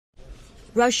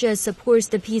Russia supports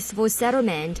the peaceful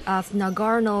settlement of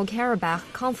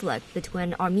Nagorno-Karabakh conflict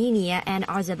between Armenia and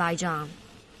Azerbaijan.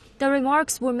 The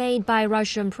remarks were made by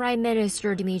Russian Prime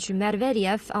Minister Dmitry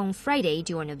Medvedev on Friday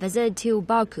during a visit to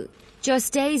Baku.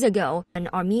 Just days ago,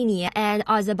 Armenia and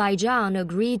Azerbaijan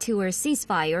agreed to a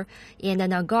ceasefire in the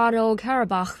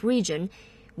Nagorno-Karabakh region,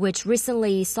 which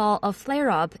recently saw a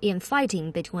flare-up in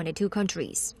fighting between the two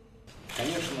countries.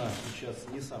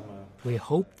 We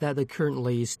hope that the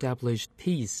currently established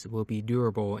peace will be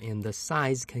durable and the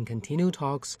sides can continue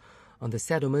talks on the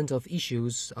settlement of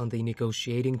issues on the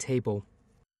negotiating table.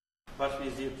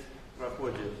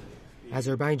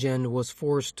 Azerbaijan was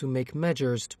forced to make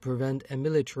measures to prevent a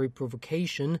military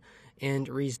provocation and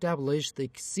re-establish the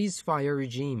ceasefire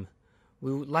regime.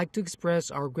 We would like to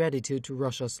express our gratitude to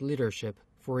Russia's leadership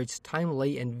for its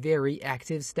timely and very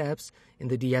active steps in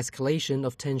the de-escalation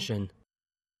of tension.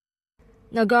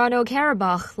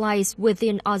 Nagorno-Karabakh lies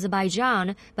within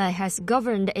Azerbaijan but has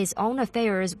governed its own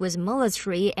affairs with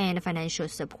military and financial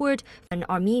support from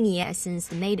Armenia since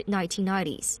the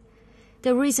mid-1990s.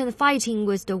 The recent fighting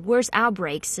was the worst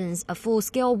outbreak since a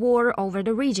full-scale war over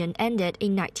the region ended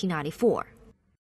in 1994.